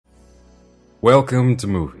Welcome to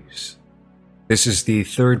Movies. This is the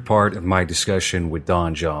third part of my discussion with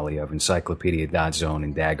Don Jolly of Encyclopedia.Zone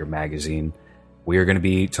and Dagger Magazine. We are going to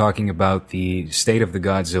be talking about the state of the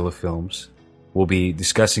Godzilla films. We'll be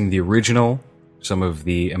discussing the original, some of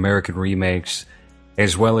the American remakes,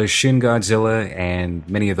 as well as Shin Godzilla and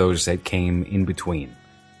many of those that came in between.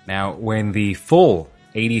 Now, when the full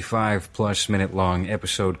 85 plus minute long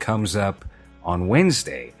episode comes up on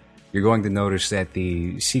Wednesday, you're going to notice that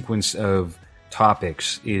the sequence of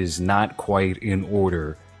topics is not quite in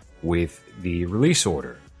order with the release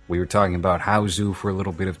order. We were talking about Hauzu for a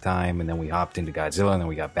little bit of time, and then we hopped into Godzilla, and then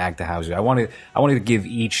we got back to Hauzu. I wanted to give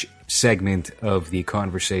each segment of the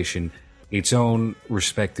conversation its own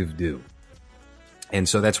respective due. And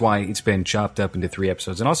so that's why it's been chopped up into 3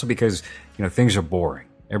 episodes. And also because, things are boring.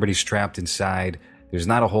 Everybody's trapped inside. There's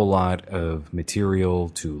not a whole lot of material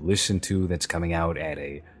to listen to that's coming out at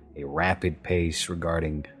a rapid pace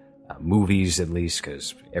regarding movies, at least,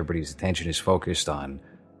 because everybody's attention is focused on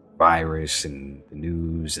virus and the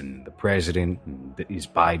news and the president. And is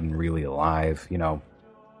Biden really alive?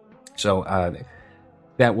 So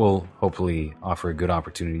that will hopefully offer a good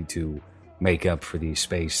opportunity to make up for the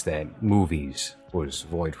space that movies was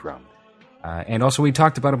void from. And also we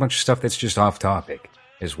talked about a bunch of stuff that's just off topic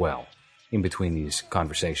as well in between these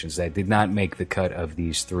conversations that did not make the cut of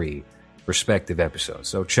these 3 respective episodes.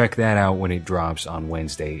 So check that out when it drops on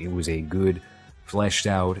Wednesday. It was a good, fleshed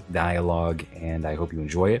out dialogue, and I hope you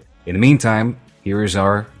enjoy it. In the meantime, here is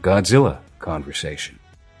our Godzilla conversation.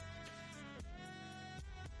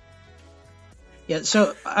 Yeah,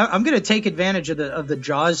 so I'm going to take advantage of the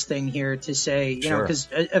Jaws thing here to say, Sure. because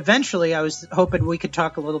eventually I was hoping we could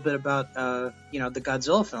talk a little bit about, the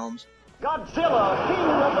Godzilla films. Godzilla, king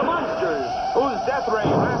of the monsters, whose death ray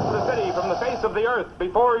blasts the city from the face of the earth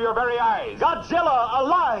before your very eyes. Godzilla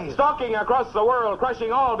alive, stalking across the world,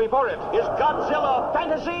 crushing all before it. Is Godzilla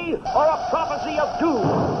fantasy or a prophecy of doom?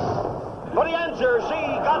 For the answer, see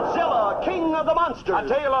Godzilla, king of the monsters. A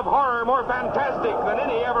tale of horror more fantastic than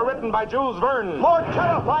any ever written by Jules Verne. More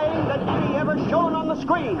terrifying than any ever shown on the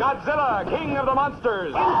screen. Godzilla, king of the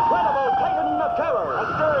monsters. Incredible titan of terror. A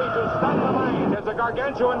story to stun the mind as a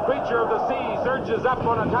gargantuan creature of the sea surges up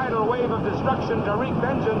on a tidal wave of destruction to wreak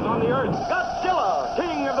vengeance on the earth. Godzilla,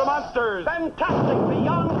 king of the monsters. Fantastic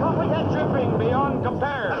beyond comprehension. Tripping beyond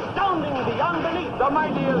compare. Astounding beyond belief. The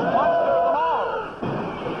mightiest monster of them all.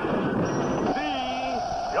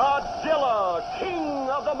 Godzilla, king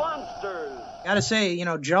of the monsters. Gotta say,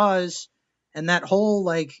 Jaws and that whole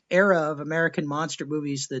era of American monster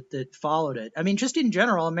movies that followed it. I mean, just in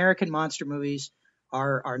general, American monster movies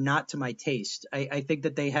are not to my taste. I think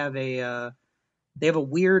that they have a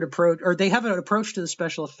weird approach, or they have an approach to the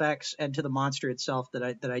special effects and to the monster itself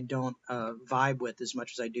that I don't vibe with as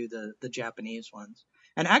much as I do the Japanese ones.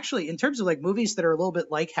 And actually, in terms of movies that are a little bit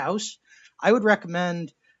like House, I would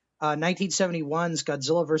recommend 1971's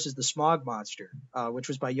Godzilla vs. the Smog Monster, which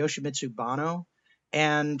was by Yoshimitsu Banno.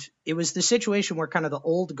 And it was the situation where kind of the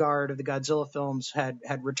old guard of the Godzilla films had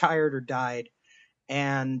retired or died,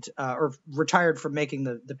 and or retired from making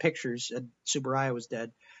the pictures, and Tsuburaya was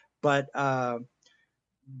dead. But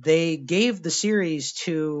they gave the series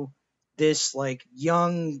to this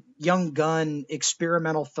young gun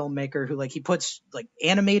experimental filmmaker who he puts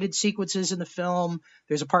animated sequences in the film.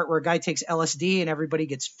 There's a part where a guy takes LSD and everybody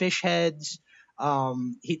gets fish heads.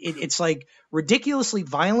 It's ridiculously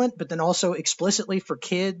violent, but then also explicitly for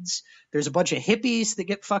kids. There's a bunch of hippies that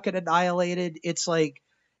get fucking annihilated. It's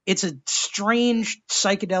a strange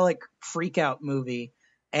psychedelic freak out movie.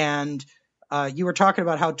 And you were talking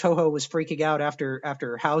about how Toho was freaking out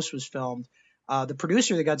after House was filmed. The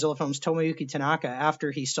producer of the Godzilla films, Tomoyuki Tanaka, after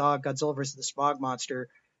he saw Godzilla vs. the Smog Monster,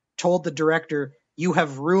 told the director, "You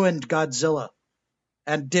have ruined Godzilla,"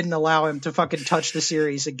 and didn't allow him to fucking touch the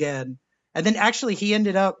series again. And then actually he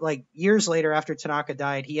ended up, years later after Tanaka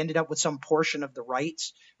died, he ended up with some portion of the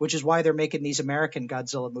rights, which is why they're making these American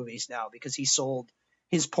Godzilla movies now, because he sold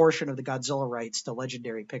his portion of the Godzilla rights to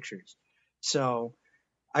Legendary Pictures. So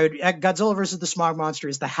Godzilla vs. the Smog Monster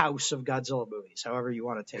is the House of Godzilla movies, however you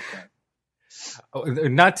want to take that.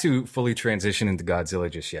 Not to fully transition into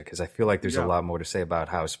Godzilla just yet, because I feel like there's a lot more to say about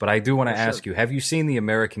House. But I do want to ask you, have you seen the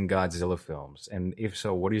American Godzilla films? And if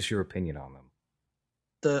so, what is your opinion on them?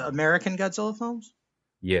 The American Godzilla films?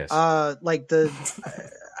 Yes. I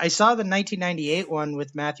saw the 1998 one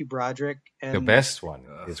with Matthew Broderick. And, the best one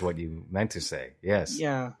is what you meant to say. Yes.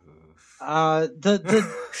 Yeah. I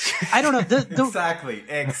don't know. Exactly.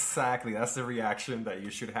 That's the reaction that you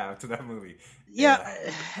should have to that movie. Yeah.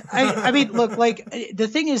 I mean, look, the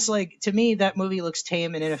thing is, to me, that movie looks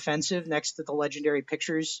tame and inoffensive next to the Legendary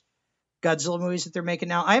Pictures Godzilla movies that they're making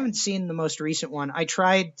now. I haven't seen the most recent one. I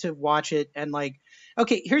tried to watch it and like,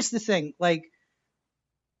 okay, here's the thing. Like,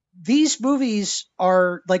 these movies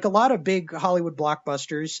are like a lot of big Hollywood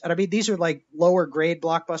blockbusters. And I mean, these are like lower grade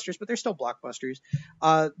blockbusters, but they're still blockbusters.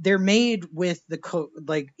 They're made with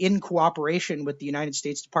in cooperation with the United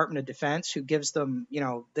States Department of Defense, who gives them,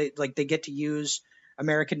 they get to use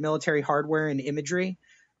American military hardware and imagery,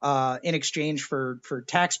 in exchange for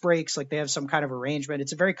tax breaks. Like they have some kind of arrangement.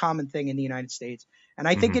 It's a very common thing in the United States. And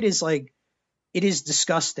I think it is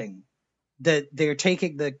disgusting that they're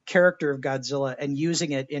taking the character of Godzilla and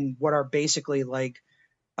using it in what are basically like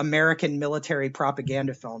American military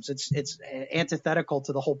propaganda films. It's antithetical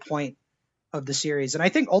to the whole point of the series. And I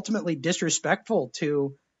think ultimately disrespectful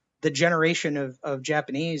to the generation of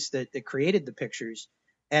Japanese that created the pictures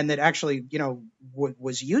and that actually,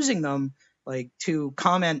 was using them like to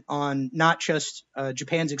comment on not just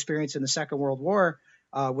Japan's experience in the Second World War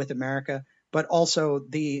with America, but also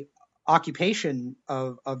the occupation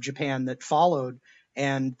of Japan that followed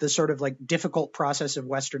and the sort of like difficult process of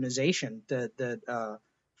westernization that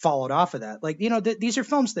followed off of that. Like, these are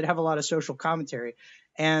films that have a lot of social commentary,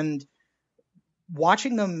 and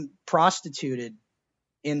watching them prostituted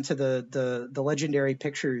into the legendary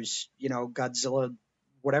pictures, Godzilla,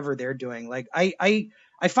 whatever they're doing. Like I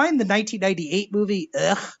find the 1998 movie,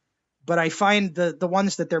 but I find the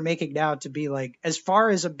ones that they're making now to be like, as far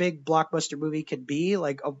as a big blockbuster movie could be,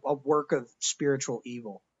 like a work of spiritual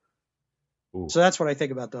evil. Ooh. So that's what I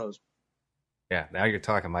think about those. Yeah, now you're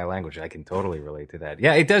talking my language. I can totally relate to that.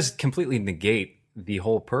 Yeah, it does completely negate the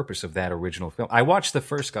whole purpose of that original film. I watched the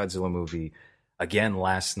first Godzilla movie again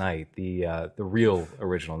last night, the real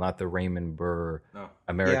original, not the Raymond Burr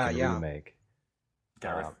American remake.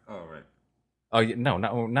 Gareth. Right. Oh no,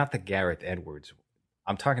 not the Gareth Edwards.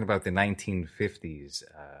 I'm talking about the 1950s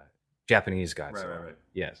Japanese Godzilla. Right.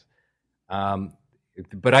 Yes.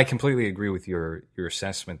 But I completely agree with your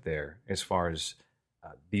assessment there as far as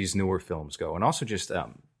these newer films go. And also just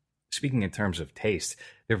speaking in terms of taste,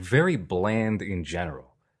 they're very bland in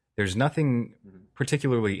general. There's nothing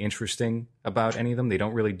particularly interesting about any of them. They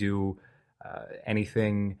don't really do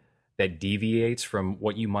anything that deviates from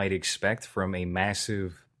what you might expect from a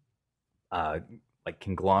massive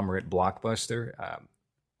conglomerate blockbuster.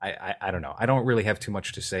 I don't know. I don't really have too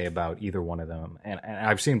much to say about either one of them, and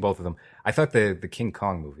I've seen both of them. I thought the King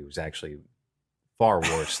Kong movie was actually far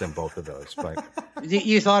worse than both of those. But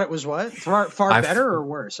you thought it was what? Far better or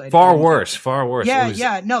worse? Far worse.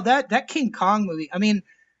 Yeah. No, that King Kong movie. I mean,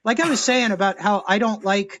 like I was saying about how I don't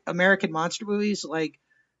like American monster movies. Like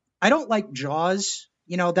I don't like Jaws.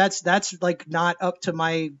 That's like not up to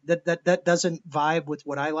my that doesn't vibe with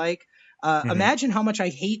what I like. Imagine how much I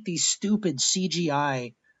hate these stupid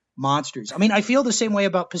CGI monsters. I mean, I feel the same way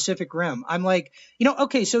about Pacific Rim. I'm like,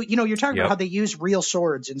 okay, so, you're talking about how they use real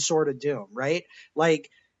swords in Sword of Doom, right? Like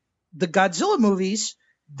the Godzilla movies,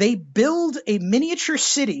 they build a miniature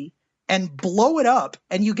city and blow it up,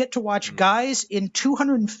 and you get to watch guys in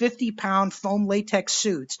 250-pound foam latex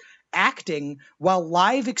suits acting while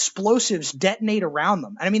live explosives detonate around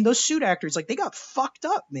them. And I mean, those suit actors, like, they got fucked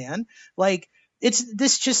up, man. Like, it's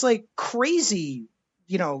this just like crazy,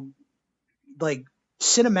 like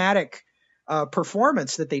cinematic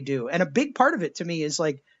performance that they do. And a big part of it to me is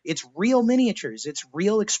like, it's real miniatures, it's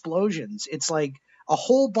real explosions. It's like a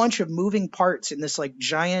whole bunch of moving parts in this like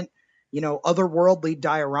giant, otherworldly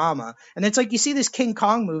diorama. And it's like, you see this King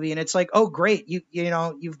Kong movie and it's like, oh great,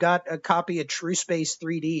 you've got a copy of True Space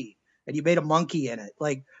 3D and you made a monkey in it.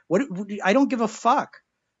 Like, what? I don't give a fuck.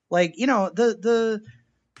 Like,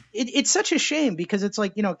 it's such a shame because it's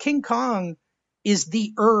like, King Kong is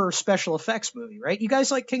the special effects movie, right? You guys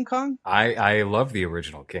like King Kong? I love the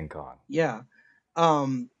original King Kong. Yeah.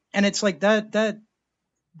 And it's like that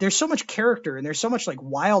there's so much character and there's so much like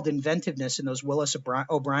wild inventiveness in those Willis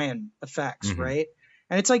O'Brien effects, right?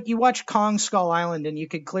 And it's like you watch Kong Skull Island and you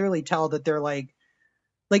can clearly tell that they're like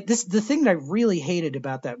this. The thing that I really hated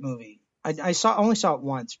about that movie, I only saw it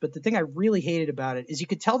once, but the thing I really hated about it is you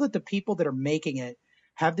could tell that the people that are making it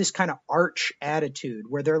have this kind of arch attitude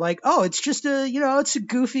where they're like, oh, it's just it's a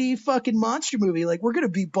goofy fucking monster movie. Like, we're going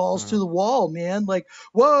to be balls to the wall, man. Like,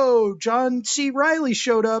 whoa, John C. Reilly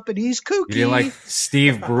showed up and he's kooky. You didn't like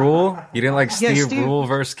Steve Brule? You didn't like Steve Brule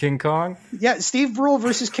versus King Kong? Yeah, Steve Brule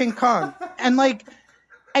versus King Kong. And like,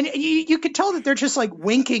 and you could tell that they're just like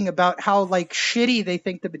winking about how like shitty they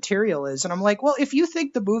think the material is. And I'm like, well, if you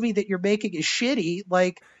think the movie that you're making is shitty,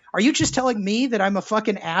 like, are you just telling me that I'm a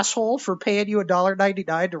fucking asshole for paying you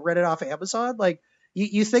 $1.99 to rent it off Amazon? Like,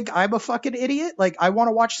 You think I'm a fucking idiot? Like, I want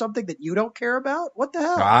to watch something that you don't care about? What the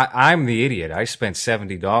hell? I'm the idiot. I spent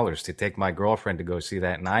 $70 to take my girlfriend to go see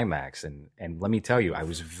that in IMAX, and let me tell you, I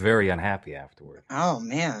was very unhappy afterward. Oh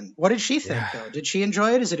man, what did she think though? Did she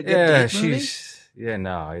enjoy it? Is it a good date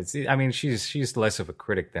movie? I mean, she's less of a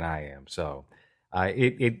critic than I am, so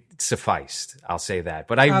it sufficed. I'll say that.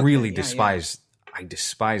 But I really despise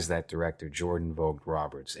that director, Jordan Vogt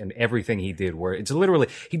Roberts, and everything he did. Where it's literally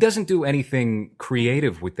he doesn't do anything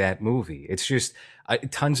creative with that movie. It's just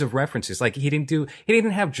tons of references. Like he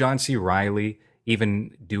didn't have John C. Reilly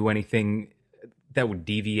even do anything that would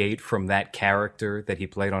deviate from that character that he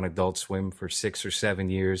played on Adult Swim for 6 or 7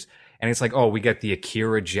 years. And it's like, oh, we got the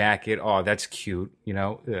Akira jacket. Oh, that's cute. You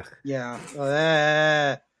know? Ugh.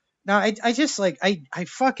 Yeah. No, I just like, I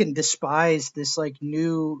fucking despise this like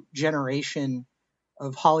new generation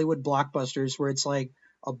of Hollywood blockbusters where it's like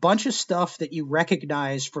a bunch of stuff that you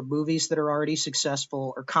recognize from movies that are already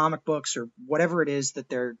successful or comic books or whatever it is that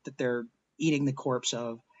they're eating the corpse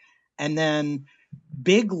of. And then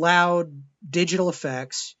big, loud digital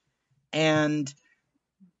effects, and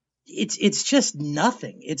it's just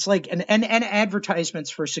nothing. It's like and advertisements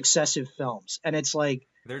for successive films, and it's like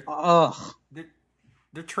They're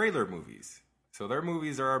trailer movies. So their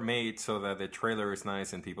movies are made so that the trailer is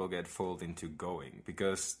nice and people get fooled into going,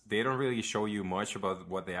 because they don't really show you much about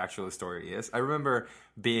what the actual story is. I remember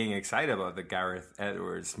being excited about the Gareth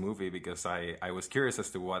Edwards movie because I was curious as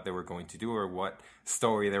to what they were going to do or what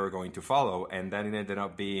story they were going to follow, and then it ended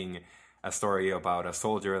up being a story about a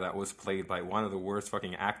soldier that was played by one of the worst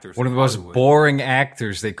fucking actors. One of the most boring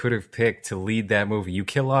actors they could have picked to lead that movie. You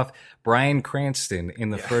kill off Bryan Cranston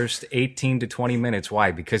in the first 18 to 20 minutes.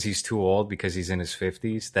 Why? Because he's too old? Because he's in his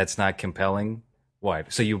 50s? That's not compelling?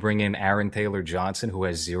 What? So you bring in Aaron Taylor Johnson, who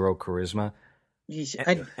has zero charisma?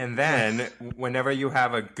 And then, whenever you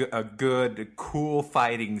have a good, cool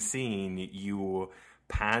fighting scene, you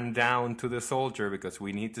pan down to the soldier because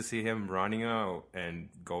we need to see him running out and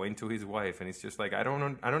going to his wife, and it's just like I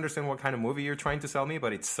don't understand what kind of movie you're trying to sell me,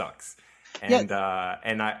 but it sucks. And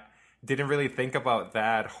and I didn't really think about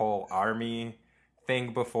that whole army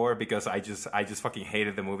thing before because I just fucking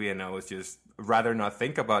hated the movie, and I was just rather not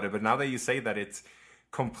think about it. But now that you say that, it's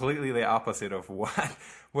completely the opposite of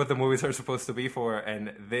what the movies are supposed to be for,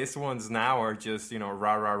 and these ones now are just, you know,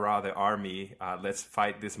 rah rah rah, the army, let's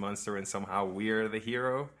fight this monster and somehow we're the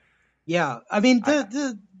hero. Yeah, I mean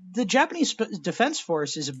the Japanese Defense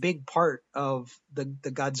Force is a big part of the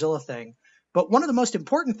Godzilla thing, but one of the most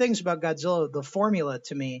important things about Godzilla, the formula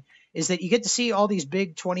to me, is that you get to see all these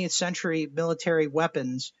big 20th century military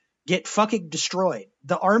weapons get fucking destroyed.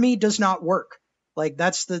 The army does not work. Like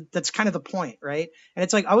that's kind of the point, right? And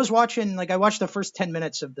it's like I watched the first 10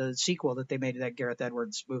 minutes of the sequel that they made to that Gareth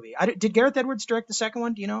Edwards movie. Did Gareth Edwards direct the second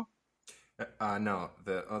one? Do you know? No,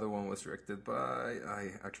 the other one was directed by.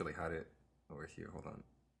 I actually had it over here. Hold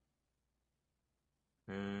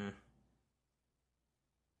on.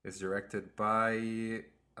 It's directed by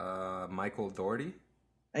Michael Dougherty.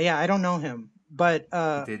 Yeah, I don't know him. But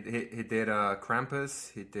he did Krampus.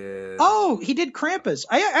 He did. Oh, he did Krampus.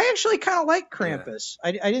 I actually kind of like Krampus.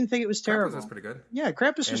 Yeah. I didn't think it was terrible. Krampus was pretty good. Yeah,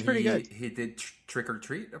 Krampus was pretty good. He did Trick or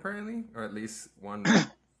Treat apparently, or at least one.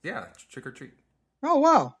 Yeah, Trick or Treat. Oh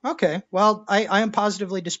wow. Okay. Well, I am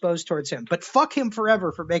positively disposed towards him, but fuck him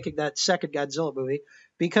forever for making that second Godzilla movie,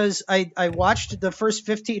 because I watched the first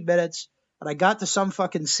 15 minutes and I got to some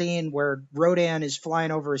fucking scene where Rodan is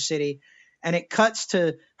flying over a city. And it cuts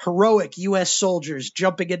to heroic U.S. soldiers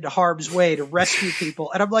jumping into harm's way to rescue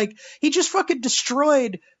people. And I'm like, he just fucking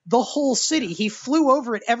destroyed the whole city. He flew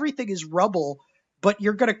over it. Everything is rubble. But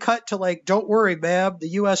you're going to cut to like, don't worry, ma'am. The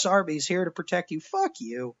U.S. Army's here to protect you. Fuck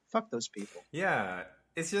you. Fuck those people. Yeah.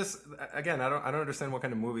 It's just, again, I don't understand what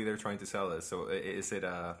kind of movie they're trying to sell us. So is it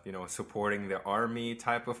supporting the army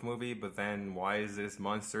type of movie? But then why is this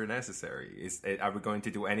monster necessary? Are we going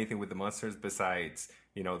to do anything with the monsters besides,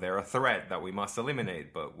 they're a threat that we must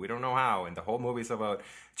eliminate, but we don't know how. And the whole movie is about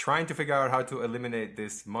trying to figure out how to eliminate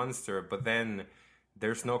this monster. But then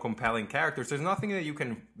there's no compelling characters. There's nothing you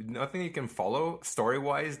can follow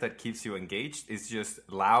story-wise that keeps you engaged. It's just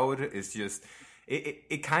loud. It's just...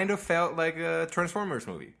 It kind of felt like a Transformers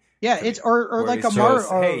movie. Yeah, it's or like a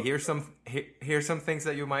Marvel. Hey, here's some things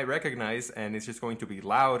that you might recognize, and it's just going to be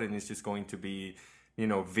loud, and it's just going to be,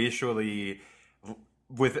 visually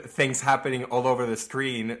with things happening all over the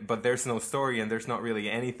screen. But there's no story, and there's not really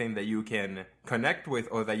anything that you can connect with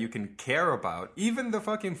or that you can care about. Even the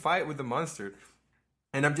fucking fight with the monster.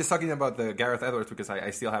 And I'm just talking about the Gareth Edwards because I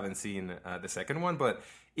still haven't seen the second one, but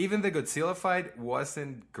even the Godzilla fight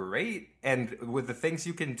wasn't great. And with the things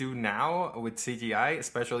you can do now with CGI,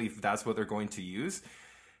 especially if that's what they're going to use,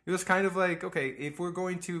 it was kind of like, okay, if we're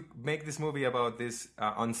going to make this movie about this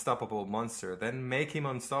unstoppable monster, then make him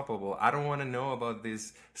unstoppable. I don't want to know about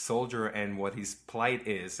this soldier and what his plight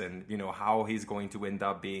is, and how he's going to end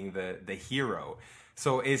up being the hero.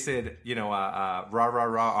 So is it a rah rah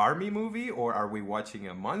rah army movie, or are we watching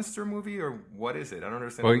a monster movie, or what is it? I don't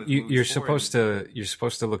understand. Well, you're supposed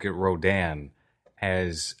to look at Rodan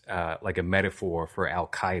as like a metaphor for Al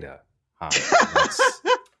Qaeda.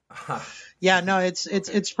 Yeah, no,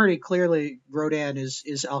 it's pretty clearly Rodan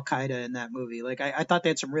is Al Qaeda in that movie. Like I thought they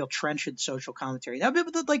had some real trenchant social commentary.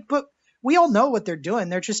 But we all know what they're doing.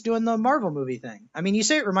 They're just doing the Marvel movie thing. I mean, you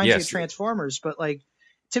say it reminds you of Transformers, but like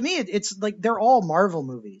to me, it's like they're all Marvel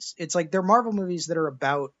movies. It's like they're Marvel movies that are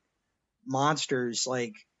about monsters,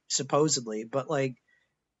 like supposedly, but like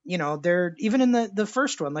they're even in the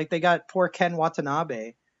first one. Like they got poor Ken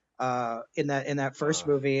Watanabe. In that first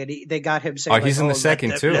movie, and they got him saying, he's in the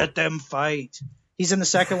second too. Let them fight. He's in the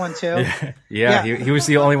second one too. Yeah. He was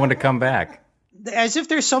the only one to come back. As if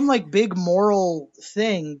there's some like big moral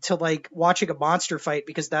thing to like watching a monster fight,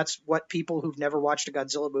 because that's what people who've never watched a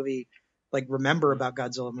Godzilla movie like remember about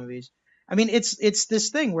Godzilla movies. I mean, it's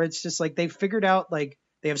this thing where it's just like they figured out like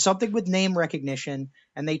they have something with name recognition,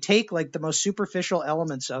 and they take like the most superficial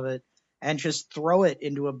elements of it and just throw it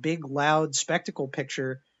into a big loud spectacle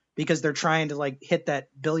picture, because they're trying to like hit that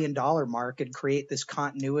 $1 billion mark and create this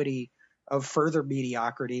continuity of further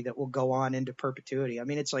mediocrity that will go on into perpetuity. I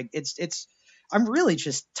mean, it's like, I'm really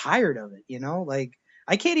just tired of it, like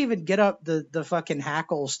I can't even get up the fucking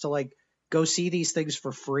hackles to like go see these things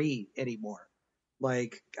for free anymore.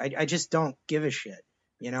 Like, I just don't give a shit,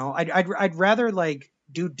 I'd rather like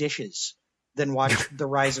do dishes than watch The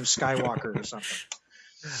Rise of Skywalker or something.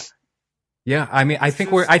 Yeah, I mean, I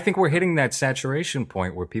think we're hitting that saturation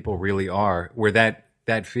point where people really are, where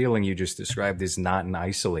that feeling you just described is not an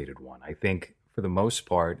isolated one. I think for the most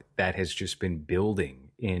part, that has just been building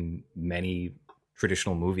in many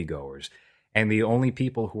traditional moviegoers. And the only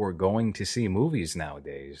people who are going to see movies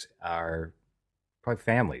nowadays are probably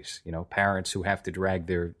families, parents who have to drag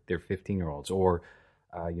their 15-year-olds, or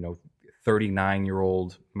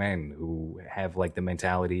 39-year-old men who have like the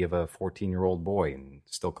mentality of a 14-year-old boy and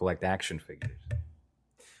still collect action figures.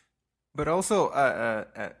 But also,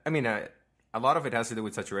 I mean, a lot of it has to do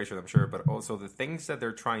with saturation, I'm sure, but also the things that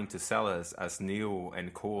they're trying to sell us as new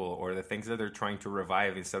and cool, or the things that they're trying to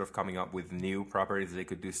revive instead of coming up with new properties they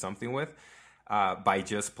could do something with, by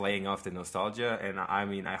just playing off the nostalgia. And I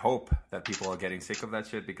mean, I hope that people are getting sick of that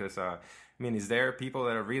shit, because I mean, is there people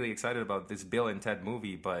that are really excited about this Bill and Ted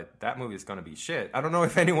movie, but that movie is going to be shit? I don't know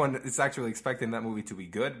if anyone is actually expecting that movie to be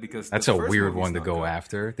good, because that's a weird one to go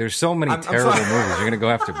after. There's so many terrible movies. You're going to go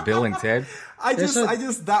after Bill and Ted? I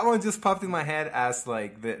just that one just popped in my head as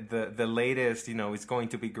like the latest. It's going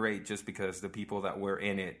to be great just because the people that were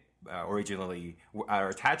in it originally are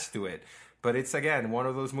attached to it. But it's again one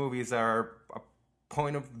of those movies that are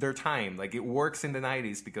point of their time. Like, it works in the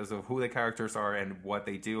 90s because of who the characters are and what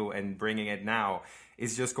they do, and bringing it now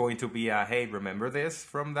is just going to be hey, remember this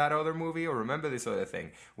from that other movie, or remember this other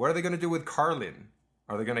thing. What are they going to do with Carlin?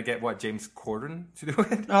 Are they going to get James Corden to do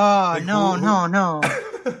it? Oh, like, no. No.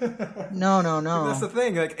 That's the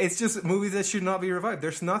thing. Like, it's just movies that should not be revived.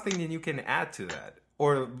 There's nothing that you can add to that.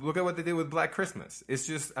 Or look at what they did with Black Christmas. It's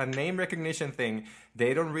just a name recognition thing.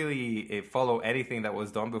 They don't really follow anything that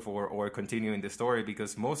was done before or continuing the story,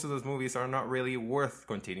 because most of those movies are not really worth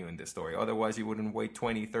continuing the story. Otherwise, you wouldn't wait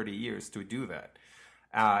 20, 30 years to do that.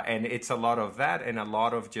 And it's a lot of that, and a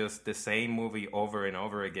lot of just the same movie over and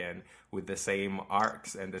over again with the same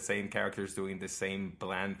arcs and the same characters doing the same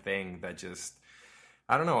bland thing that just...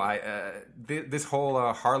 I don't know. This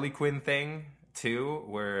whole Harley Quinn thing... too,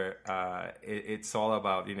 where it's all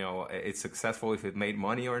about, it's successful if it made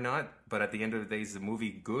money or not, but at the end of the day, is the movie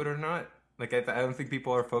good or not? Like, I don't think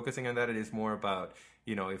people are focusing on that. It is more about,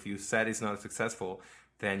 if you said it's not successful,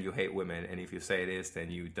 then you hate women, and if you say it is, then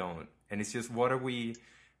you don't. And it's just, what are we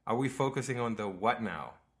focusing on the what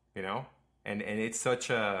now, and it's such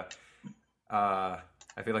a I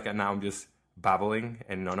feel like now I'm just babbling,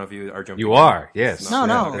 and none of you are jumping. You are, yes. No.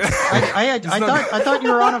 I thought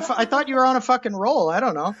you were on I thought you were on a fucking roll. I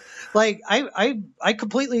don't know. Like, I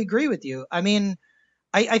completely agree with you. I mean,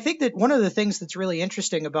 I think that one of the things that's really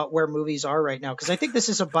interesting about where movies are right now, because I think this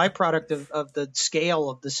is a byproduct of the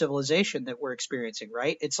scale of the civilization that we're experiencing,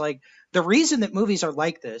 right? It's like the reason that movies are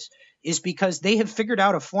like this is because they have figured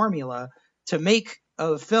out a formula to make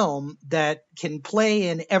a film that can play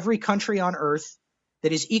in every country on Earth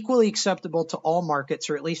that is equally acceptable to all markets,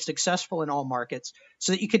 or at least successful in all markets,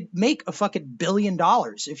 so that you could make a fucking $1 billion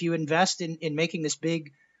if you invest in making this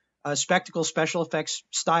big spectacle special effects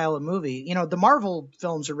style of movie. You know, the Marvel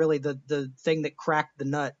films are really the thing that cracked the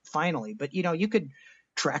nut finally, but you know, you could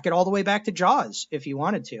track it all the way back to Jaws if you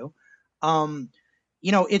wanted to.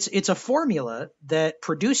 You know, it's a formula that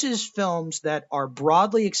produces films that are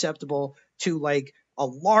broadly acceptable to like a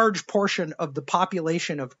large portion of the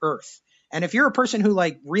population of Earth. And if you're a person who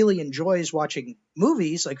like really enjoys watching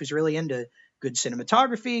movies, like who's really into good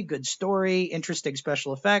cinematography, good story, interesting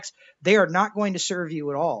special effects, they are not going to serve you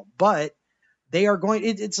at all. But they are going,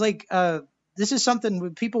 it's like, this is something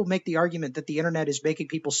when people make the argument that the internet is making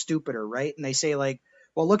people stupider, right? And they say like,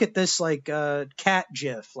 well, look at this like cat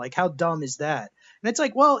gif, like how dumb is that? And it's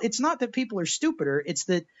like, well, it's not that people are stupider. It's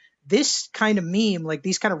that this kind of meme, like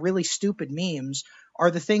these kind of really stupid memes,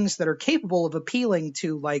 are the things that are capable of appealing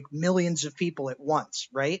to like millions of people at once,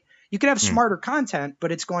 right? You can have smarter content,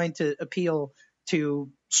 but it's going to appeal to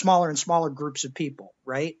smaller and smaller groups of people,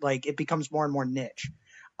 right? Like it becomes more and more niche.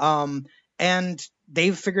 And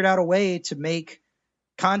they've figured out a way to make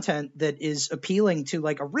content that is appealing to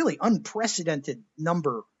like a really unprecedented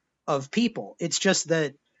number of people. It's just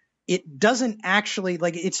that it doesn't actually,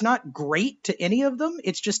 like, it's not great to any of them.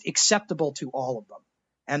 It's just acceptable to all of them.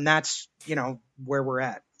 And that's, you know, where we're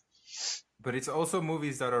at. But it's also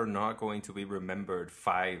movies that are not going to be remembered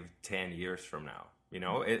 5-10 years from now. You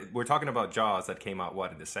know, we're talking about Jaws that came out,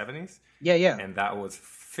 what, in the 70s? Yeah. And that was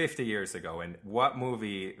 50 years ago. And what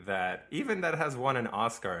movie that, even that has won an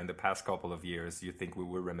Oscar in the past couple of years, you think we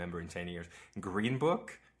will remember in 10 years? Green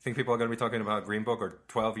Book? Think people are going to be talking about Green Book or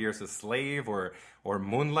 12 Years a Slave or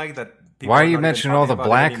Moonlight? That why are you mentioning all the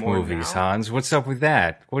black movies, now? Hans? What's up with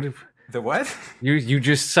that? What if... The what? You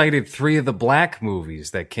just cited 3 of the black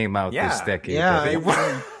movies that came out this decade.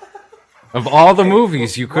 Yeah. Of all the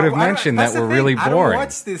movies you could have mentioned that were really boring. I don't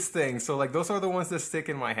watch this thing, so like those are the ones that stick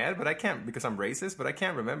in my head, but I can't, because I'm racist, but I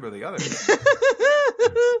can't remember the others.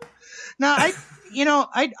 Now,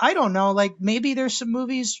 I don't know. Like maybe there's some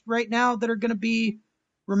movies right now that are going to be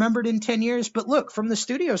remembered in 10 years. But look, from the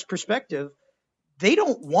studio's perspective, they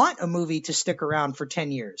don't want a movie to stick around for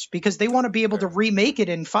 10 years because they want to be able to remake it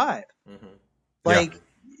in 5. Mm-hmm. Like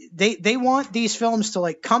they want these films to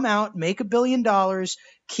like come out, make $1 billion,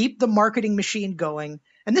 keep the marketing machine going.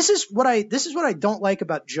 And this is what I don't like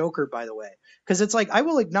about Joker, by the way, because it's like, I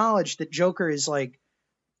will acknowledge that Joker is like,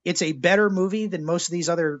 it's a better movie than most of these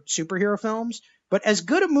other superhero films, but as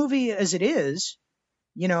good a movie as it is,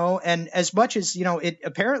 you know, and as much as, you know, it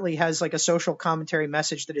apparently has like a social commentary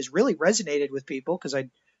message that has really resonated with people, because I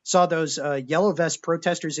saw those yellow vest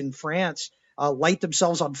protesters in France light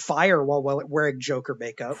themselves on fire while wearing Joker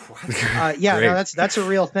makeup. No, that's a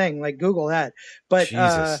real thing. Like Google that. But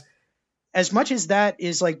as much as that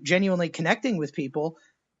is like genuinely connecting with people,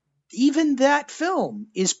 even that film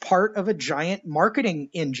is part of a giant marketing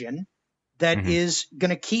engine that is going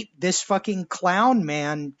to keep this fucking clown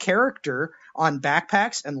man character on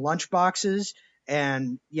backpacks and lunchboxes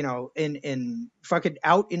and, you know, in fucking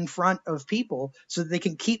out in front of people so that they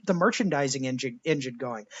can keep the merchandising engine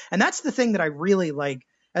going. And that's the thing that I really like.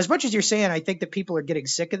 As much as you're saying, I think that people are getting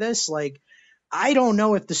sick of this. Like, I don't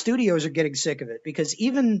know if the studios are getting sick of it, because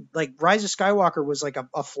even like Rise of Skywalker was like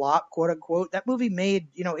a flop, quote unquote. That movie made,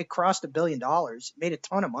 you know, it crossed $1 billion, it made a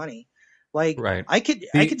ton of money. Like, right. I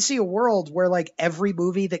could see a world where like every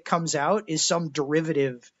movie that comes out is some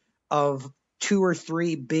derivative of 2 or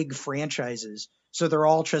 3 big franchises. So they're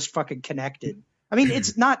all just fucking connected. I mean,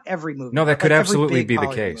 it's not every movie. No, that could absolutely be the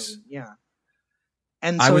case. Movie. Yeah.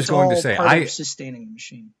 And so I was going to say, part of sustaining the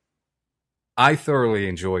machine. I thoroughly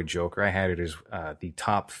enjoyed Joker. I had it as the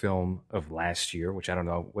top film of last year, which I don't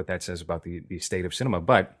know what that says about the state of cinema.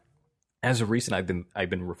 But as of recent, I've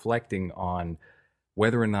been reflecting on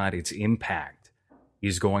whether or not its impact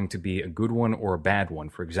is going to be a good one or a bad one,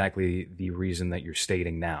 for exactly the reason that you're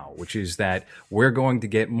stating now, which is that we're going to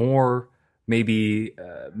get more maybe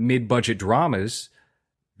mid-budget dramas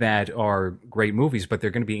that are great movies, but they're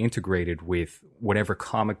going to be integrated with whatever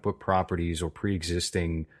comic book properties or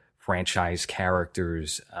pre-existing franchise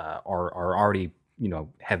characters are already, you know,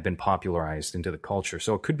 have been popularized into the culture.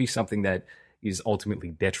 So it could be something that is ultimately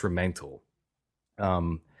detrimental.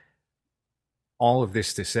 All of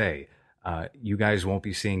this to say, you guys won't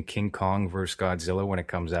be seeing King Kong versus Godzilla when it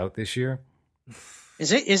comes out this year.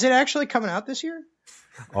 Is it actually coming out this year?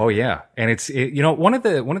 Oh yeah, and it's you know, one of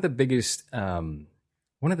the biggest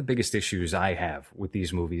issues I have with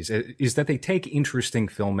these movies is that they take interesting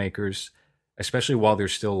filmmakers, especially while they're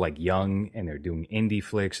still like young and they're doing indie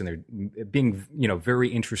flicks and they're being, you know, very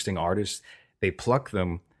interesting artists. They pluck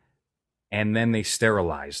them and then they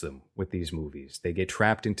sterilize them with these movies. They get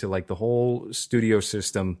trapped into like the whole studio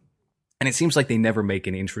system, and it seems like they never make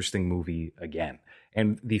an interesting movie again.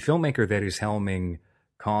 And the filmmaker that is helming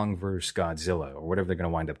Kong vs. Godzilla, or whatever they're going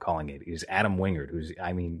to wind up calling it, is Adam Wingard, who's,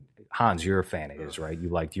 I mean, Hans, you're a fan of his, right? You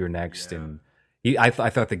liked You're Next, and I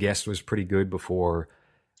thought The Guest was pretty good before.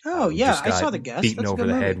 Oh, yeah, I saw The Guest. Beaten That's over a good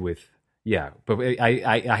the movie. head with, yeah. But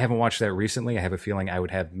I haven't watched that recently. I have a feeling I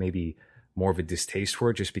would have maybe more of a distaste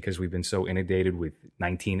for it just because we've been so inundated with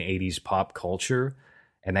 1980s pop culture.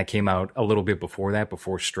 And that came out a little bit before that,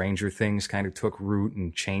 before Stranger Things kind of took root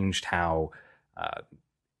and changed how,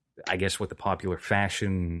 I guess, what the popular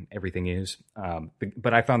fashion, everything is.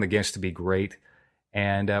 But I found The Guest to be great.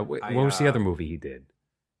 And what was the other movie he did?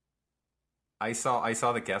 I saw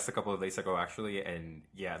The Guest a couple of days ago, actually. And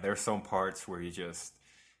yeah, there's some parts where you just...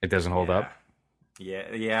 It doesn't hold up?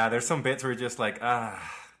 Yeah. There's some bits where you're just like,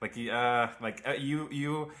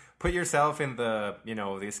 you put yourself in the,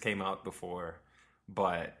 this came out before,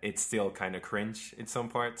 but it's still kind of cringe in some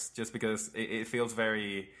parts, just because it feels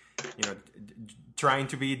very, trying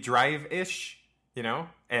to be Drive-ish,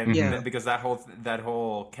 and because that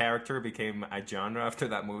whole character became a genre after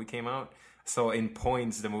that movie came out. So in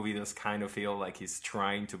points, the movie does kind of feel like he's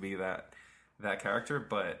trying to be that character,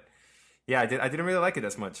 but. Yeah, I didn't really like it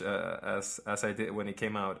as much as I did when it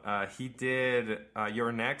came out. He did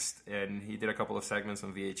You're Next, and he did a couple of segments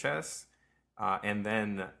on VHS, and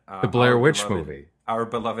then the Blair Witch movie, our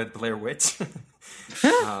beloved Blair Witch,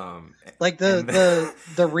 like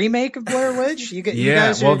the remake of Blair Witch. You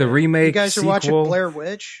guys the remake. You guys are watching Blair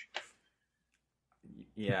Witch.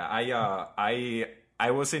 Yeah, I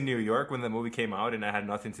was in New York when the movie came out, and I had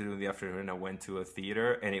nothing to do in the afternoon. I went to a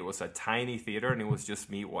theater, and it was a tiny theater, and it was just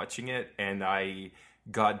me watching it. And I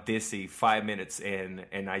got dizzy 5 minutes in,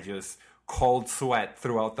 and I just cold sweat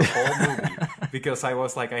throughout the whole movie because I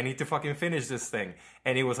was like, I need to fucking finish this thing.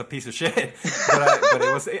 And it was a piece of shit. But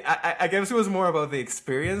it was, I guess it was more about the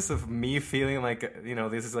experience of me feeling like,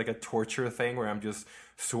 this is like a torture thing where I'm just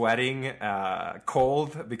sweating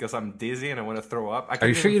cold because I'm dizzy and I want to throw up. Are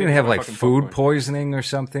you sure you didn't have like food poisoning or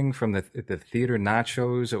something from the theater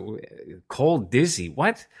nachos? Cold dizzy?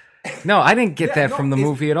 What? No, I didn't get that from the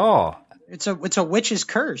movie at all. It's a witch's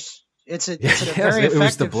curse. It's a very effective it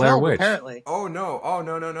was the Blair film, Witch. apparently. Oh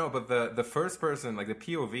no! But the first person, like the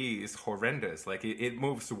POV, is horrendous. Like it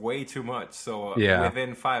moves way too much. So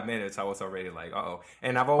within 5 minutes, I was already like, uh-oh.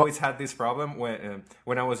 And I've always had this problem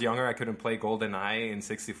when I was younger. I couldn't play GoldenEye in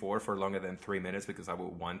 64 for longer than 3 minutes because I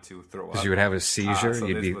would want to throw up. Because you would have a seizure. So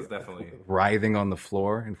You'd be definitely writhing on the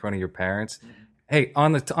floor in front of your parents. Mm-hmm. Hey,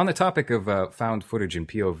 on the topic of found footage and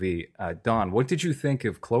POV, Don, what did you think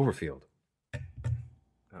of Cloverfield?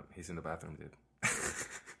 He's in the bathroom, dude.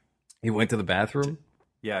 He went to the bathroom?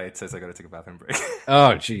 Yeah, it says I gotta take a bathroom break.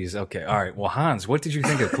 Oh, geez. Okay. All right. Well, Hans, what did you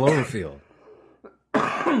think of Cloverfield?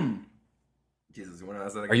 Jesus, you want to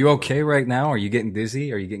ask that again? Are you okay right now? Are you getting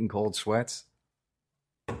dizzy? Are you getting cold sweats?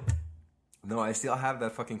 No, I still have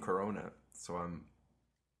that fucking corona, so I'm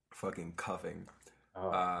fucking coughing.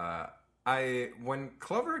 Oh. I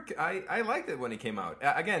liked it when it came out.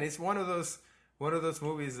 Again, it's one of those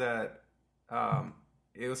movies that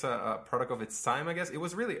it was a product of its time, I guess. It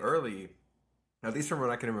was really early, at least from what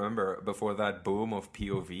I can remember, before that boom of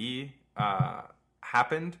POV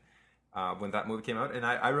happened when that movie came out. And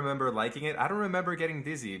I remember liking it. I don't remember getting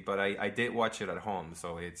dizzy, but I did watch it at home,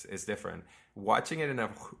 so it's different. Watching it in a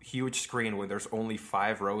huge screen when there's only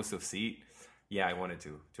 5 rows of seat, yeah, I wanted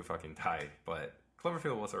to fucking die. But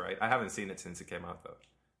Cloverfield was alright. I haven't seen it since it came out, though.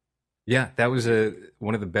 Yeah, that was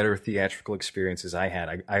one of the better theatrical experiences I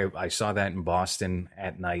had. I saw that in Boston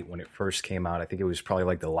at night when it first came out. I think it was probably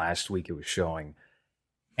like the last week it was showing.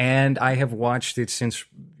 And I have watched it since,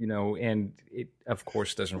 and it, of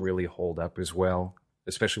course, doesn't really hold up as well,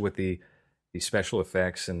 especially with the special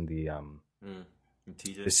effects and the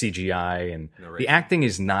CGI. And the acting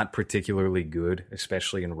is not particularly good,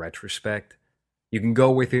 especially in retrospect. You can go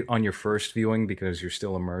with it on your first viewing because you're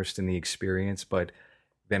still immersed in the experience, but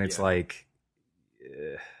then it's like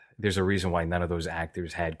there's a reason why none of those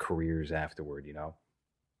actors had careers afterward,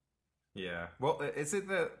 Yeah. Well, is it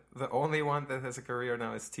the only one that has a career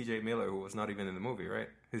now is T.J. Miller, who was not even in the movie, right?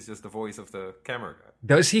 He's just the voice of the camera guy.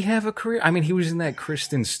 Does he have a career? I mean, he was in that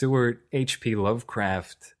Kristen Stewart H.P.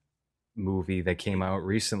 Lovecraft movie that came out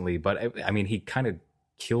recently, but I mean, he kind of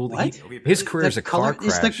killed his career as a car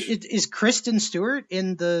crash. Is Kristen Stewart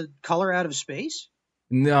in the Color Out of Space?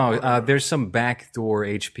 No, there's some backdoor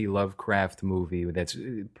H.P. Lovecraft movie that's...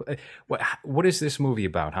 What is this movie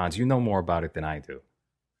about, Hans? You know more about it than I do.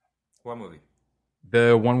 What movie?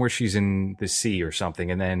 The one where she's in the sea or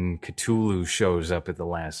something, and then Cthulhu shows up at the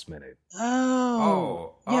last minute.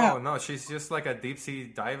 Oh, yeah. Oh no, she's just like a deep sea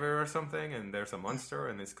diver or something, and there's a monster,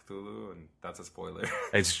 and it's Cthulhu, and that's a spoiler.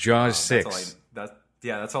 It's Jaws 6.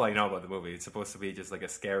 That's all I know about the movie. It's supposed to be just like a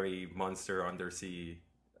scary monster undersea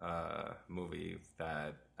movie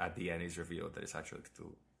that at the end is revealed that it's actually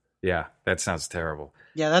Cthulhu. Yeah, that sounds terrible.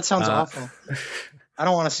 Yeah, that sounds awful. I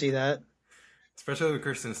don't want to see that. Especially with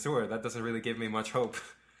Kristen Stewart, that doesn't really give me much hope.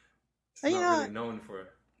 It's not really known for.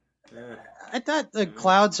 Yeah. I thought the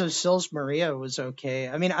Clouds of Sils Maria was okay.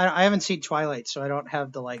 I mean, I haven't seen Twilight, so I don't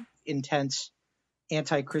have the like intense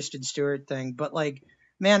anti-Kristen Stewart thing. But like,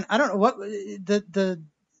 man, I don't know what the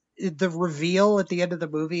reveal at the end of the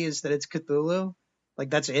movie is that it's Cthulhu. Like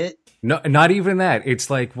that's it. No, not even that. It's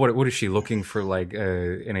like what is she looking for? Like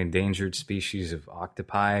an endangered species of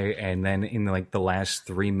octopi, and then in like the last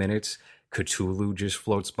 3 minutes, Cthulhu just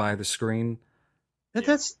floats by the screen.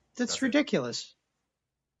 That's ridiculous.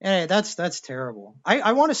 Anyway, that's terrible.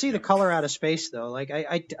 I want to see The Color Out of Space though. Like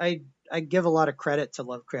I give a lot of credit to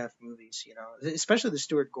Lovecraft movies, you know, especially the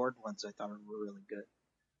Stuart Gordon ones. I thought were really good.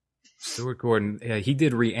 Stuart Gordon, he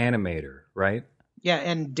did Reanimator, right? Yeah,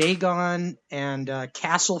 and Dagon and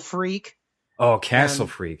Castle Freak. Oh, Castle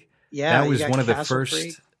Freak. Yeah, that was one of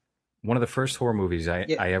the first horror movies I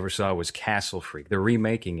ever saw was Castle Freak. They're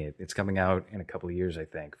remaking it. It's coming out in a couple of years, I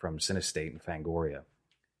think, from Cinestate and Fangoria.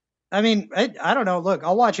 I mean, I don't know. Look,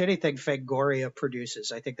 I'll watch anything Fangoria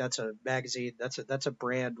produces. I think that's a magazine. That's a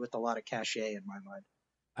brand with a lot of cachet in my mind.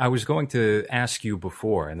 I was going to ask you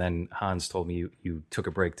before, and then Hans told me you took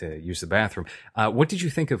a break to use the bathroom. What did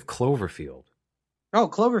you think of Cloverfield? Oh,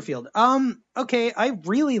 Cloverfield. Okay, I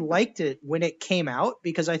really liked it when it came out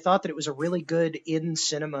because I thought that it was a really good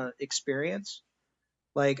in-cinema experience.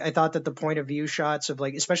 Like, I thought that the point of view shots of,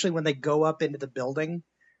 like, especially when they go up into the building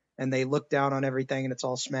and they look down on everything and it's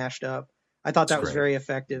all smashed up, I thought that was very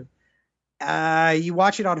effective. You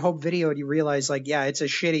watch it on home video and you realize, like, yeah, it's a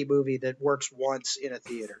shitty movie that works once in a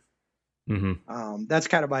theater. Mm-hmm. That's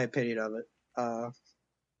kind of my opinion of it.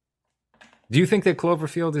 Do you think that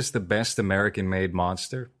Cloverfield is the best American-made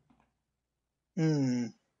monster?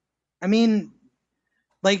 I mean,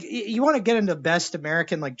 like, you want to get into best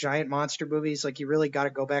American, like, giant monster movies, like, you really got to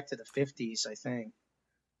go back to the 50s, I think.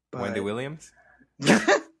 But... Wendy Williams?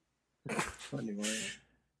 Wendy Williams.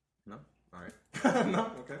 No? All right.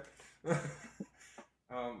 No? Okay.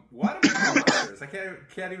 What about monsters? I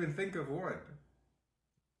can't even think of one.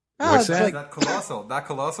 What's that? Like... That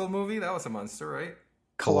Colossal movie? That was a monster, right?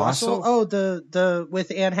 Colossal? Oh, the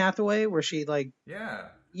with Anne Hathaway where she like yeah,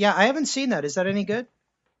 I haven't seen that. Is that any good?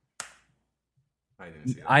 I didn't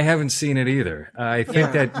see it. I haven't seen it either. I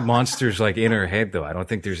think that monster's like in her head though. I don't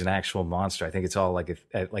think there's an actual monster. I think it's all like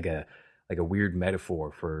a weird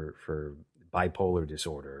metaphor for bipolar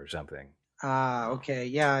disorder or something. Okay.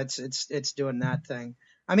 Yeah, it's doing that thing.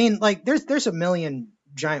 I mean, like there's a million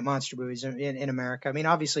giant monster movies in America. I mean,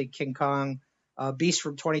 obviously King Kong, Beast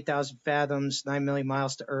from 20,000 Fathoms, 9 Million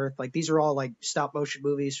Miles to Earth. Like these are all like stop motion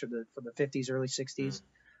movies from the 50s, early 60s.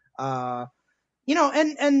 You know,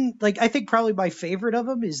 and like I think probably my favorite of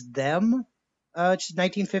them is Them. It's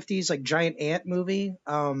 1950s like giant ant movie.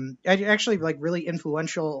 Actually like really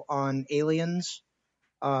influential on Aliens.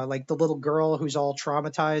 Like the little girl who's all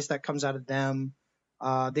traumatized that comes out of Them.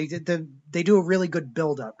 They do a really good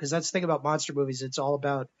build up because that's the thing about monster movies. It's all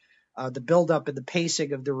about the build up and the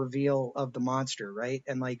pacing of the reveal of the monster, right?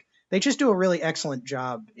 And like they just do a really excellent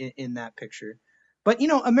job in that picture. But you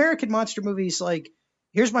know, American monster movies, like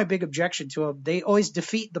here's my big objection to them: they always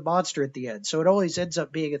defeat the monster at the end. So it always ends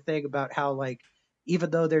up being a thing about how like even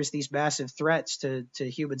though there's these massive threats to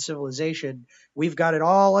human civilization, we've got it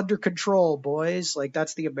all under control, boys. Like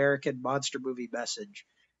that's the American monster movie message,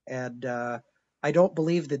 and I don't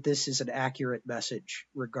believe that this is an accurate message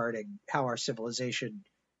regarding how our civilization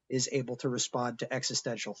is able to respond to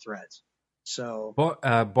existential threats. So,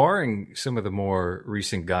 barring some of the more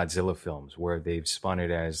recent Godzilla films where they've spun it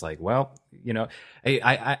as like, well, you know,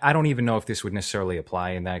 I don't even know if this would necessarily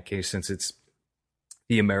apply in that case since it's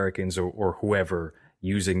the Americans or whoever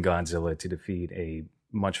using Godzilla to defeat a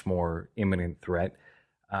much more imminent threat.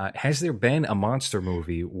 Has there been a monster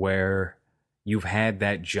movie where you've had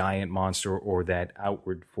that giant monster or that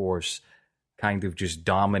outward force kind of just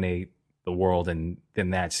dominate the world and then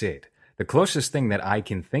that's it? The closest thing that I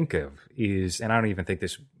can think of is, and I don't even think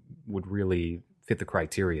this would really fit the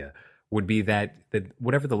criteria, would be that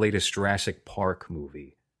whatever the latest Jurassic Park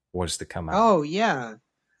movie was to come out. Oh yeah,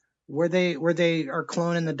 where they are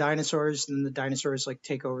cloning the dinosaurs and the dinosaurs like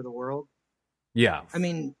take over the world. Yeah, I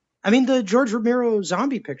mean the George Romero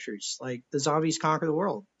zombie pictures, like the zombies conquer the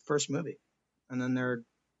world, first movie. and then they're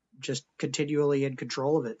just continually in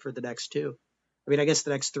control of it for the next two. I mean, I guess the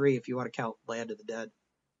next three if you want to count Land of the Dead.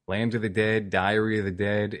 Land of the Dead, Diary of the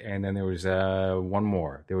Dead, and then there was one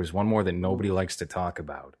more. There was one more that nobody likes to talk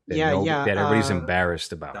about. That that everybody's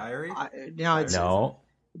embarrassed about. Diary? No.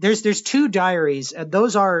 There's two diaries, and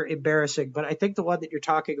those are embarrassing. But I think the one that you're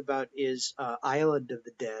talking about is Island of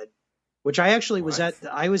the Dead, which I actually was at.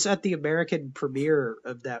 I was at the American premiere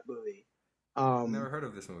of that movie. Never heard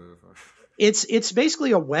of this movie before. It's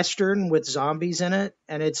basically a Western with zombies in it,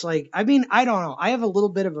 and it's like, I mean, I don't know. I have a little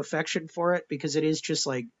bit of affection for it because it is just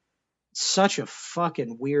like such a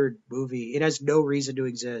fucking weird movie. It has no reason to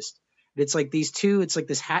exist. It's like these two. It's like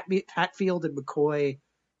this Hatfield and McCoy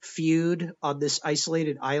feud on this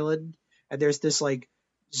isolated island, and there's this like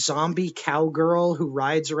zombie cowgirl who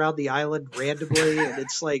rides around the island randomly, and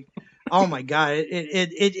it's like, oh my god,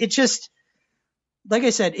 it just, like I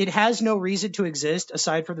said, it has no reason to exist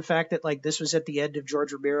aside from the fact that like this was at the end of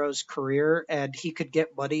George Romero's career, and he could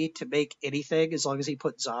get money to make anything as long as he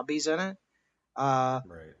put zombies in it. Right.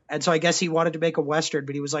 And so I guess he wanted to make a Western,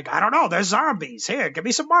 but he was like, I don't know, there's zombies. Here, give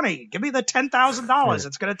me some money. Give me the $10,000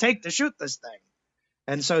 it's going to take to shoot this thing.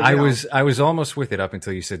 And so I was almost with it up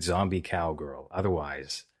until you said zombie cowgirl.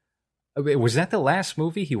 Otherwise, was that the last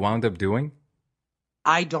movie he wound up doing?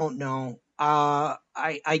 I don't know. I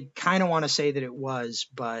kind of want to say that it was,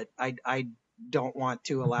 but I don't want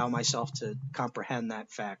to allow myself to comprehend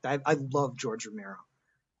that fact. I love George Romero.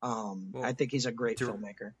 I think he's a great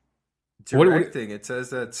filmmaker. Directing, it says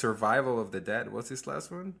that Survival of the Dead. What's his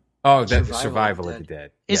last one? Oh, that's Survival of the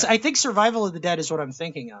Dead. Yeah. I think Survival of the Dead is what I'm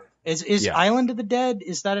thinking of. Is Island of the Dead,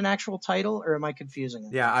 is that an actual title, or am I confusing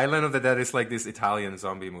it? Yeah, Island of the Dead is like this Italian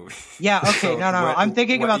zombie movie. Yeah, okay, so no. I'm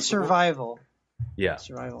thinking about Survival. Yeah.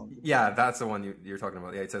 Survival. Yeah, that's the one you're talking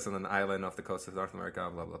about. Yeah, it says on an island off the coast of North America,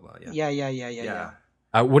 blah, blah, blah. Yeah.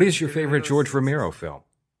 What is your favorite George Romero film?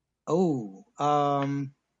 Oh,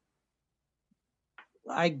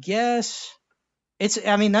 I guess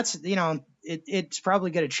that's, it's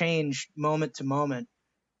probably going to change moment to moment.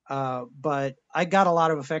 But I got a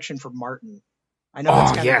lot of affection for Martin. I know.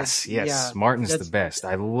 Oh, yes. Martin's the best.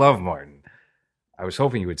 I love Martin. I was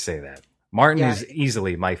hoping you would say that. Martin is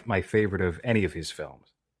easily my favorite of any of his films.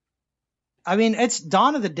 I mean, it's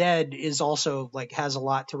Dawn of the Dead is also like has a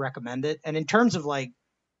lot to recommend it. And in terms of like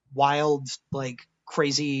wild, like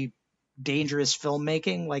crazy, dangerous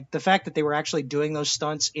filmmaking, like the fact that they were actually doing those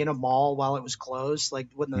stunts in a mall while it was closed, like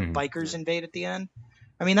when the bikers invade at the end.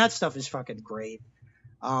 I mean, that stuff is fucking great.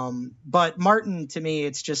 But Martin, to me,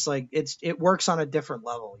 it's just like it works on a different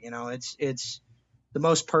level. It's the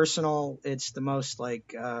most personal. It's the most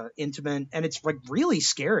like intimate, and it's like really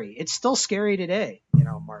scary. It's still scary today,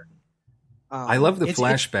 Martin. I love the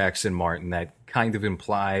flashbacks in Martin that kind of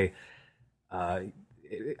imply.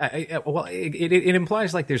 It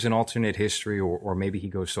implies like there's an alternate history, or maybe he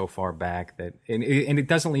goes so far back that, and it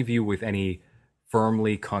doesn't leave you with any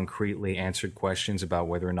firmly, concretely answered questions about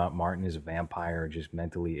whether or not Martin is a vampire or just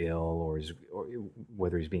mentally ill, or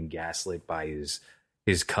whether he's being gaslit by his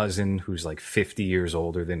cousin who's like 50 years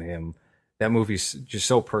older than him. That movie's just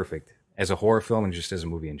so perfect as a horror film and just as a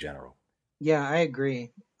movie in general. Yeah, I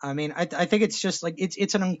agree. I mean, I think it's just like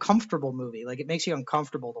it's an uncomfortable movie. Like it makes you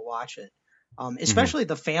uncomfortable to watch it. Especially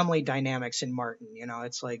the family dynamics in Martin.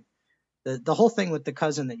 It's like the whole thing with the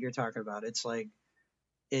cousin that you're talking about. It's like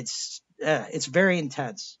it's very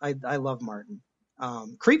intense. I love Martin.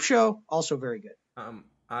 Creepshow, also very good.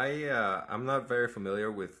 I'm not very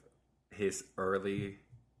familiar with his early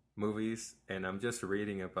movies, and I'm just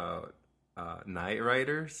reading about Night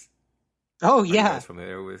Riders. Oh yeah, are you guys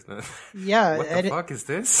familiar with that? Yeah. What the fuck is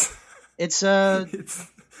this? It's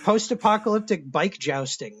post-apocalyptic bike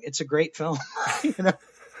jousting. It's a great film.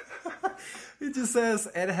 It just says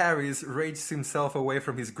Ed Harris raged himself away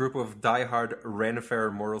from his group of diehard Ren-Fair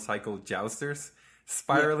motorcycle jousters,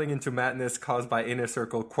 spiraling into madness caused by inner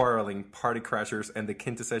circle quarreling, party crashers, and the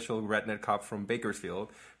quintessential redneck cop from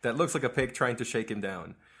Bakersfield that looks like a pig trying to shake him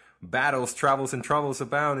down. Battles, travels, and troubles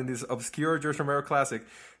abound in this obscure George Romero classic.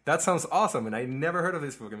 That sounds awesome, and I never heard of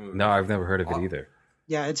this fucking movie. No, I've never heard of it either.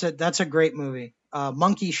 Yeah, that's a great movie.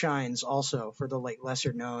 Monkey Shines also, for the like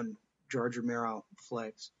lesser known George Romero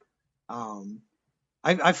flicks.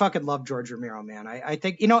 I fucking love George Romero, man. I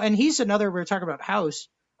think, and he's another, we were talking about House.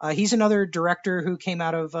 He's another director who came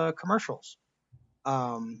out of commercials.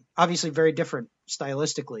 Obviously very different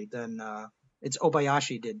stylistically than it's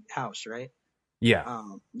Obayashi did House, right? Yeah.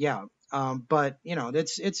 But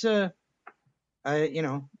it's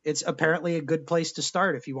apparently a good place to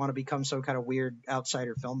start if you want to become some kind of weird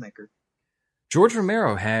outsider filmmaker. George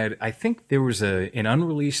Romero had, I think there was an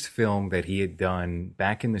unreleased film that he had done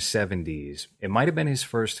back in the 70s. It might have been his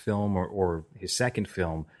first film or his second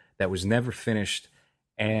film that was never finished.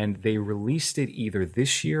 And they released it either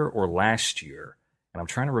this year or last year. And I'm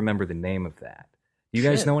trying to remember the name of that. Do you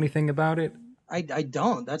guys know anything about it? I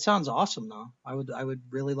don't. That sounds awesome, though. I would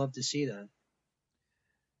really love to see that.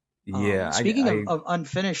 Yeah. Speaking of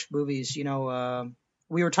unfinished movies,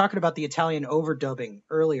 we were talking about the Italian overdubbing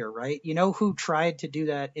earlier, right? You know who tried to do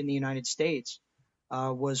that in the United States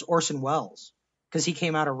was Orson Welles, because he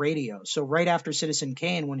came out of radio. So right after Citizen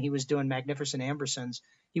Kane, when he was doing Magnificent Ambersons,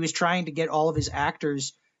 he was trying to get all of his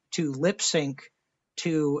actors to lip sync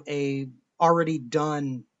to a already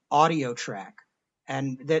done audio track,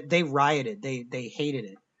 and they rioted. They hated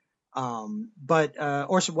it. But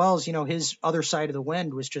Orson Welles, his Other Side of the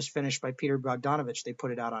Wind was just finished by Peter Bogdanovich. They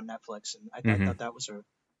put it out on Netflix, and I thought that was a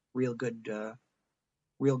real good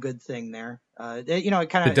thing there. It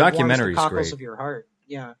kind of warms the cockles of your heart.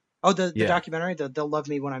 Yeah. Oh, the documentary, They'll Love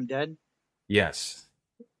Me When I'm Dead. Yes.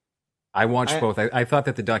 I watched both. I thought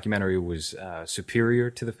that the documentary was superior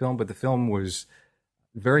to the film, but the film was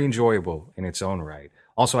very enjoyable in its own right.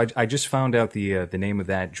 Also, I just found out the name of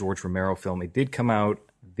that George Romero film. It did come out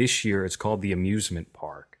this year. It's called The Amusement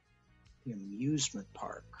Park. The Amusement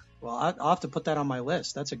Park. Well, I'll have to put that on my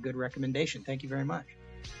list. That's a good recommendation. Thank you very much.